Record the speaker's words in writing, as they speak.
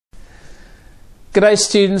G'day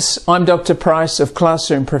students, I'm Dr. Price of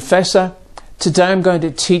Classroom Professor. Today I'm going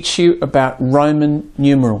to teach you about Roman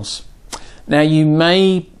numerals. Now you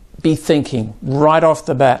may be thinking right off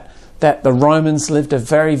the bat that the Romans lived a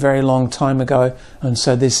very, very long time ago, and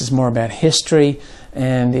so this is more about history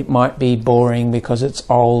and it might be boring because it's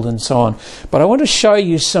old and so on. But I want to show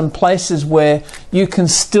you some places where you can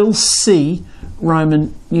still see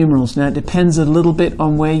Roman numerals. Now it depends a little bit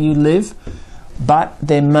on where you live, but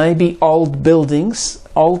there may be old buildings,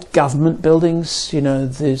 old government buildings, you know,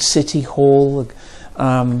 the city hall,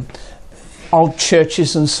 old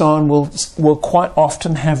churches and so on will quite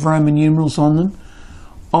often have Roman numerals on them.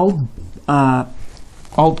 Old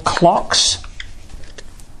clocks,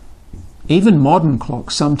 even modern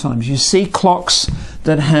clocks sometimes. You see clocks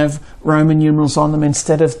that have Roman numerals on them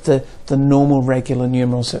instead of the normal regular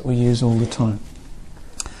numerals that we use all the time.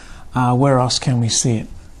 Where else can we see it?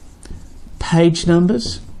 Page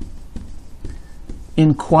numbers.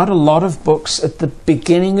 In quite a lot of books, at the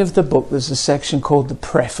beginning of the book there's a section called the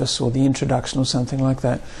preface or the introduction or something like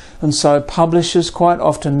that, and so publishers quite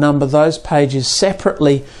often number those pages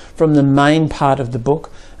separately from the main part of the book,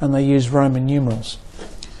 and they use Roman numerals.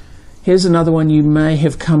 Here's another one you may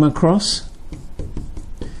have come across.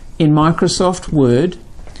 In Microsoft Word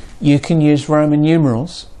you can use Roman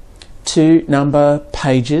numerals to number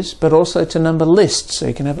pages, but also to number lists, so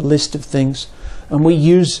you can have a list of things, and we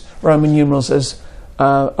use Roman numerals as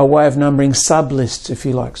a way of numbering sub-lists, if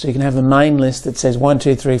you like. So you can have a main list that says 1,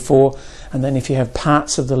 2, 3, 4, and then if you have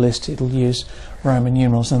parts of the list it'll use Roman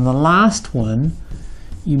numerals. And the last one,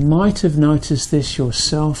 you might have noticed this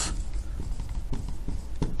yourself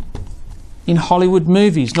in Hollywood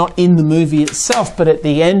movies, not in the movie itself, but at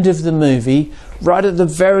the end of the movie, right at the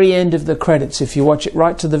very end of the credits, if you watch it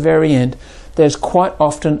right to the very end, there's quite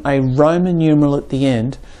often a Roman numeral at the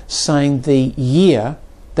end saying the year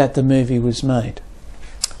that the movie was made.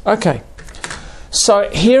 Okay, so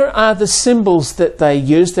here are the symbols that they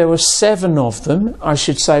used. There were 7 of them, I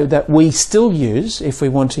should say, that we still use if we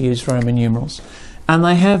want to use Roman numerals. And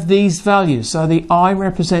they have these values. So the I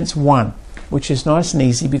represents 1, which is nice and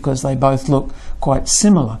easy because they both look quite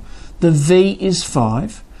similar. The V is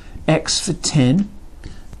 5, X for 10,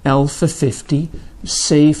 L for 50,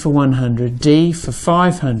 C for 100, D for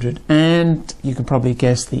 500, and you can probably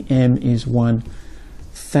guess the M is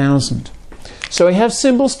 1000. So we have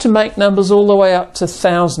symbols to make numbers all the way up to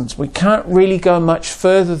thousands. We can't really go much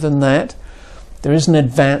further than that. There is an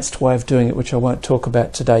advanced way of doing it, which I won't talk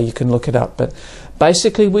about today. You can look it up. But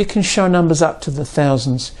basically, we can show numbers up to the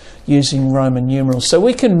thousands using Roman numerals. So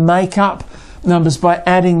we can make up numbers by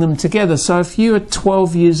adding them together. So if you are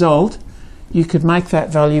 12 years old, you could make that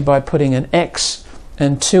value by putting an X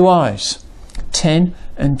and 2 I's, 10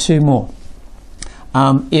 and 2 more.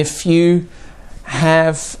 If you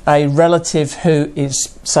have a relative who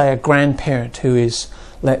is, say, a grandparent who is,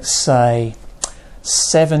 let's say,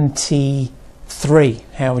 73,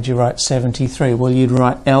 how would you write 73? Well, you'd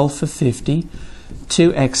write L for 50,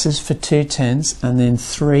 2 X's for 2 10s, and then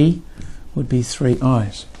 3 would be 3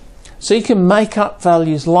 I's. So you can make up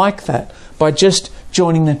values like that by just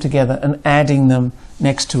joining them together and adding them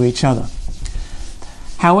next to each other.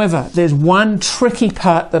 However, there's one tricky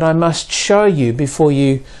part that I must show you before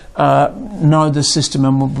you know the system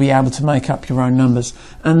and will be able to make up your own numbers,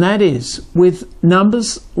 and that is with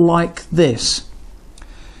numbers like this.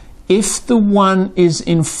 If the 1 is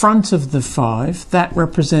in front of the 5, that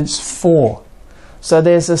represents 4. So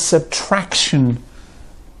there's a subtraction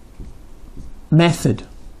method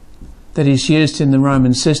that is used in the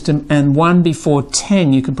Roman system, and 1 before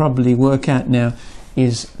 10 you can probably work out now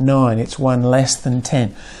is 9. It's 1 less than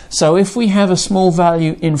 10. So if we have a small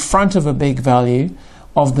value in front of a big value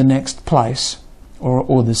of the next place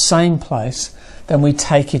or the same place, then we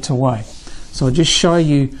take it away. So I'll just show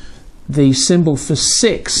you the symbol for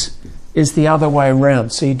 6 is the other way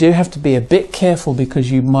around. So you do have to be a bit careful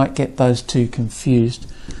because you might get those two confused.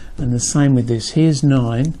 And the same with this. Here's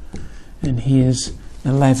 9 and here's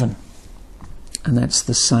 11. And that's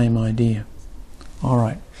the same idea.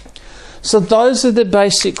 Alright. So those are the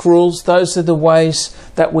basic rules. Those are the ways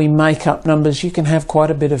that we make up numbers. You can have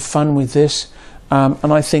quite a bit of fun with this.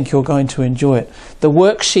 And I think you're going to enjoy it. The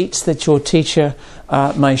worksheets that your teacher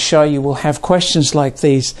may show you will have questions like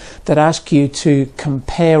these that ask you to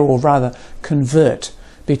compare, or rather convert,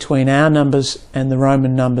 between our numbers and the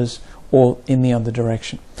Roman numbers, or in the other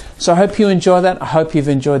direction. So I hope you enjoy that. I hope you've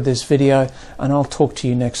enjoyed this video, and I'll talk to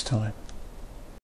you next time.